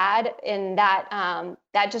bad, and that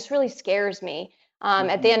just really scares me.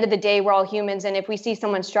 At the end of the day, we're all humans, and if we see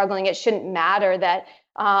someone struggling, it shouldn't matter that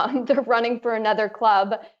they're running for another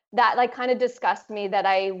club. That like kind of disgusts me that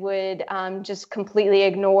I would just completely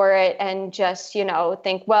ignore it and just, you know,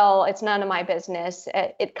 think, well, it's none of my business.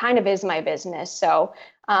 It kind of is my business. So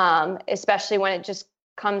especially when it just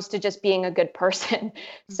comes to just being a good person.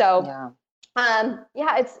 So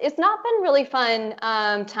yeah, it's not been really fun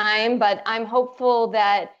time, but I'm hopeful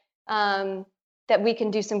that that we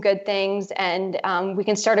can do some good things and we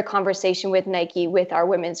can start a conversation with Nike with our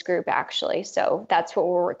women's group, actually. So that's what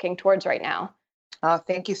we're working towards right now. Oh,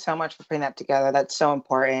 thank you so much for putting that together. That's so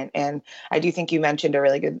important. And I do think you mentioned a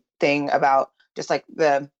really good thing about just like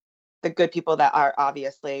the good people that are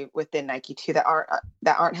obviously within Nike too, that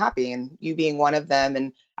aren't happy, and you being one of them.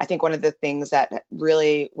 And I think one of the things that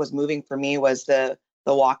really was moving for me was the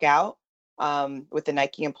walkout with the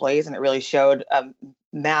Nike employees. And it really showed a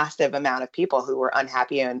massive amount of people who were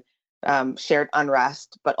unhappy and shared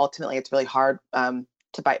unrest, but ultimately it's really hard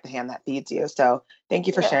to bite the hand that feeds you. So thank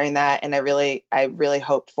you for sharing that. And I really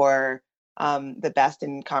hope for the best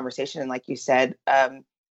in conversation. And like you said,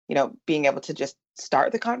 you know, being able to just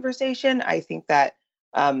start the conversation, I think that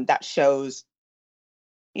that shows,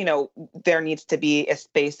 you know, there needs to be a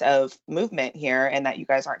space of movement here and that you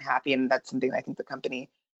guys aren't happy. And that's something I think the company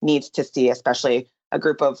needs to see, especially a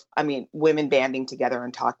group of, women banding together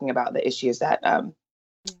and talking about the issues that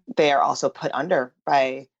they are also put under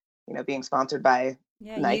by, you know, being sponsored by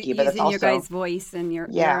Nike, but it's also using your guys' voice and your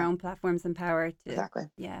own platforms and power to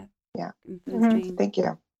Thank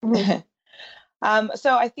you.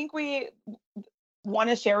 So I think we want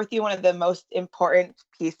to share with you one of the most important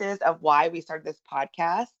pieces of why we started this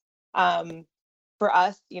podcast. For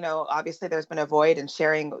us, you know, obviously there's been a void in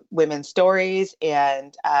sharing women's stories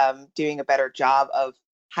and doing a better job of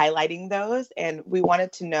highlighting those. And we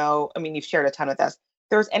wanted to know, you've shared a ton with us. If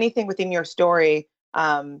there was anything within your story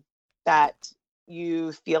that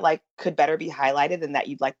you feel like could better be highlighted and that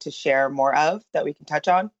you'd like to share more of that we can touch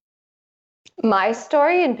on? My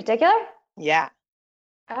story in particular? Yeah.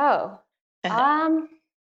 Oh,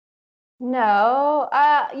 no.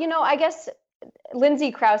 I guess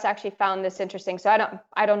Lindsay Krause actually found this interesting. So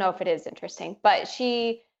I don't know if it is interesting, but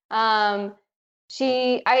I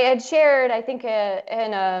had shared, I think,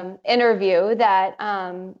 in an interview that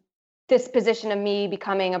this position of me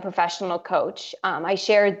becoming a professional coach. I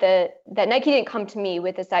shared that Nike didn't come to me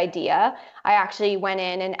with this idea. I actually went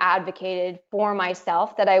in and advocated for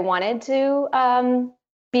myself that I wanted to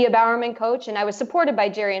be a Bowerman coach, and I was supported by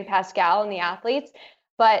Jerry and Pascal and the athletes.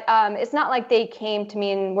 But it's not like they came to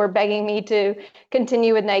me and were begging me to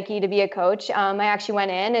continue with Nike to be a coach. I actually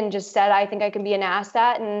went in and just said, I think I can be an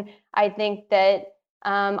asset, and I think that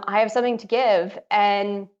I have something to give.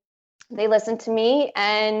 And they listened to me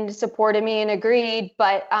and supported me and agreed.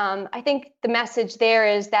 But I think the message there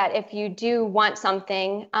is that if you do want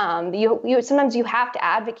something, you sometimes you have to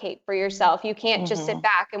advocate for yourself. You can't just sit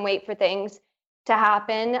back and wait for things to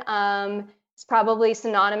happen. It's probably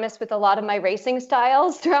synonymous with a lot of my racing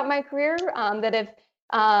styles throughout my career. That if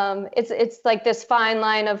it's like this fine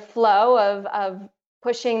line of flow of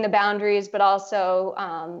pushing the boundaries, but also,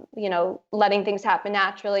 letting things happen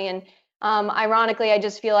naturally. And ironically, I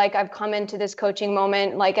just feel like I've come into this coaching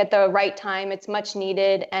moment like at the right time. It's much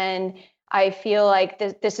needed. And I feel like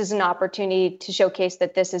this is an opportunity to showcase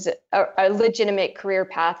that this is a legitimate career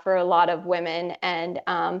path for a lot of women. And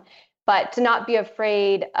but to not be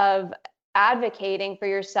afraid of advocating for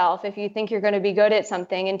yourself if you think you're going to be good at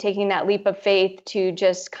something, and taking that leap of faith to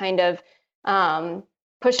just kind of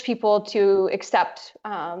push people to accept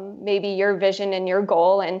maybe your vision and your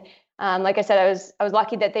goal. And like I said, I was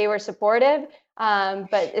lucky that they were supportive,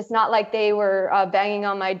 but it's not like they were banging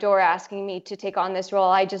on my door asking me to take on this role.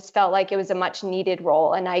 I just felt like it was a much needed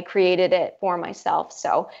role, and I created it for myself.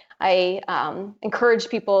 So I encourage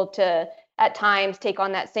people to, at times, take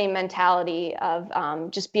on that same mentality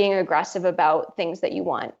of just being aggressive about things that you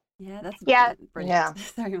want. Yeah, that's brilliant. Yeah.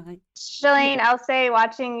 Sorry, Mike. Shalane, I'll say,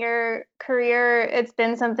 watching your career, it's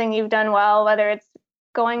been something you've done well, whether it's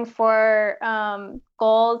going for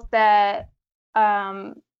goals that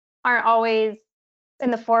aren't always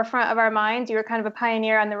in the forefront of our minds. You were kind of a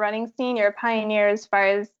pioneer on the running scene. You're a pioneer as far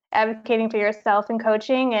as advocating for yourself and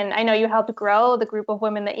coaching. And I know you helped grow the group of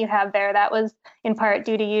women that you have there. That was in part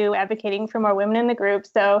due to you advocating for more women in the group.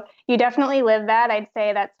 So you definitely live that. I'd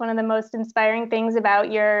say that's one of the most inspiring things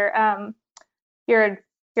about yourself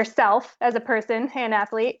as a person and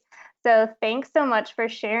athlete. So thanks so much for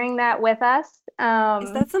sharing that with us.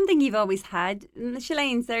 Is that something you've always had,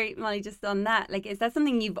 Shalane? Sorry, Molly, just on that. Like, is that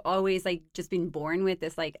something you've always just been born with?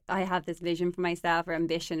 This, like, I have this vision for myself or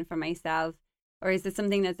ambition for myself, or is it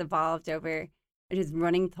something that's evolved over? Or just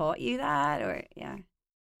running taught you that, or yeah?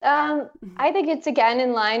 I think it's again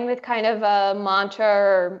in line with kind of a mantra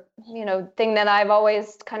or thing that I've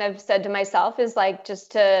always kind of said to myself is like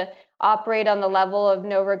just to operate on the level of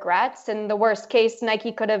no regrets. And the worst case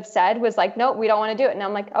Nike could have said was like, nope, we don't want to do it. And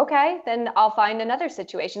I'm like, okay, then I'll find another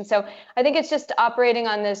situation. So I think it's just operating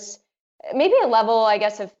on this, maybe a level, I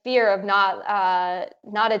guess, of fear of not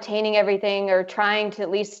attaining everything, or trying to at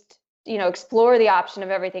least, explore the option of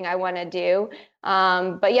everything I want to do.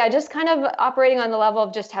 But yeah, just kind of operating on the level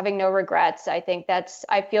of just having no regrets. I think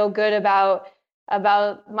I feel good about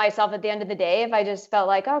myself at the end of the day. If I just felt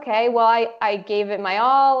like, okay, well, I gave it my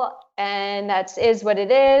all, and that is what it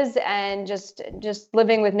is, and just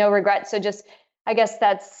living with no regrets. So just, I guess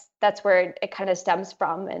that's where it kind of stems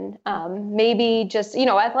from. And maybe just,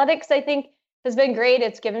 athletics, I think, has been great.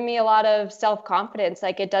 It's given me a lot of self-confidence,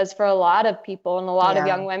 like it does for a lot of people and a lot of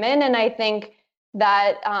young women. And I think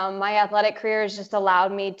that my athletic career has just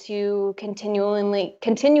allowed me to continually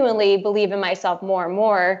believe in myself more and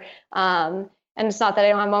more. And it's not that I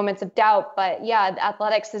don't have moments of doubt, but yeah,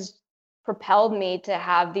 athletics has propelled me to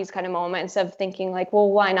have these kind of moments of thinking like,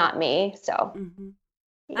 well, why not me? So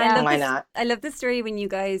yeah, why not? I love the story when you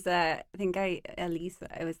guys, I think Elise,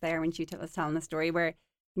 I was there when she was telling the story where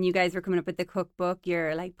when you guys were coming up with the cookbook,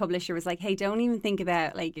 your publisher was like, hey, don't even think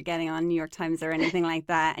about you're getting on New York Times or anything like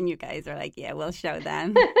that. And you guys are like, yeah, we'll show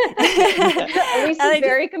them. Elise is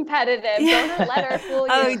very competitive. Yeah. Don't let her fool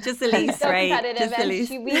you. Oh, just Elise, so right? Competitive. Just And Elise.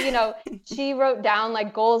 she wrote down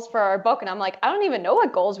goals for our book. And I'm like, I don't even know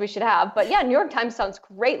what goals we should have. But yeah, New York Times sounds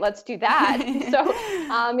great. Let's do that. So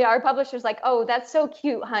our publisher's like, oh, that's so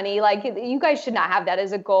cute, honey. Like, you guys should not have that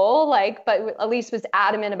as a goal. But Elise was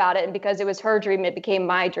adamant about it. And because it was her dream, it became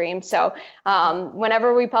my dream. So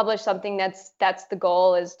whenever we publish something, that's the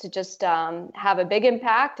goal, is to just have a big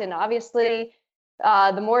impact. And obviously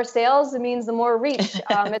the more sales, it means the more reach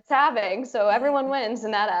it's having. So everyone wins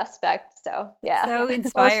in that aspect. So yeah. So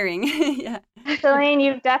inspiring. Yeah. Shalane,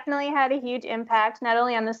 you've definitely had a huge impact, not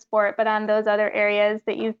only on the sport, but on those other areas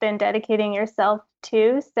that you've been dedicating yourself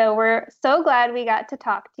to. So we're so glad we got to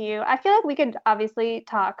talk to you. I feel like we could obviously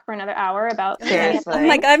talk for another hour about Seriously. I'm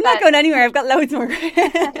like, I'm not going anywhere. I've got loads more. We'll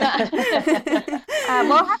have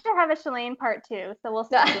to have a Shalane part 2. So we'll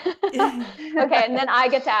see. Okay, and then I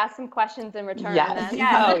get to ask some questions in return. Yes. Then.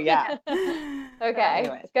 Oh, yeah. Okay.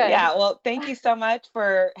 Anyways, good. yeah. Well, thank you so much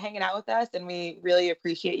for hanging out with us, and we really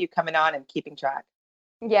appreciate you coming on and keeping track.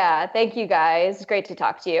 Yeah. Thank you, guys. It's great to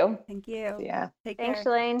talk to you. Thank you. Yeah. Take Thanks,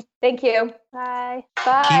 care. Shalane. Thank you. Bye.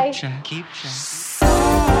 Bye. Keep track.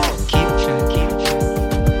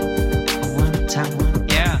 One time.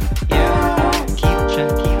 Yeah. Keep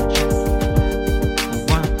track.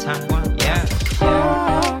 One time. Yeah.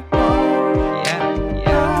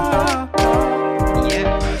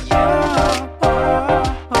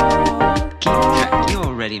 Keep track. You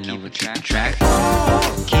already know what keep track.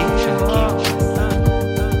 Keep track.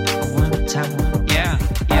 One time. Yeah.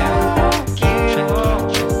 Keep track.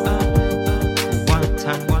 One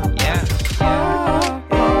time. Yeah.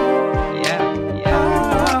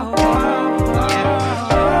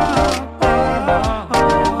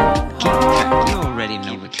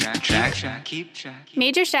 keep track.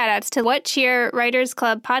 Major shoutouts to What Cheer Writers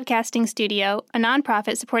Club Podcasting Studio, a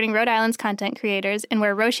nonprofit supporting Rhode Island's content creators and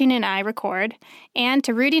where Roshin and I record, and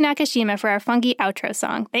to Rudy Nakashima for our funky outro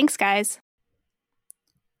song. Thanks, guys.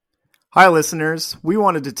 Hi, listeners. We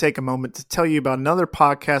wanted to take a moment to tell you about another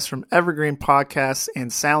podcast from Evergreen Podcasts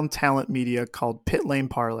and Sound Talent Media called Pit Lane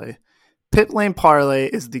Parlay. Pit Lane Parlay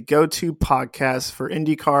is the go-to podcast for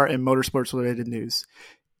IndyCar and motorsports-related news.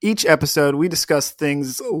 Each episode, we discuss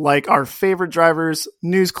things like our favorite drivers,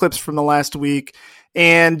 news clips from the last week,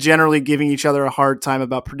 and generally giving each other a hard time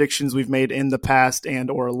about predictions we've made in the past and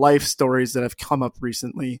or life stories that have come up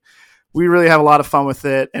recently. We really have a lot of fun with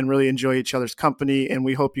it and really enjoy each other's company, and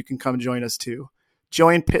we hope you can come join us too.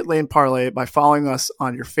 Join Pit Lane Parlay by following us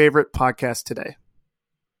on your favorite podcast today.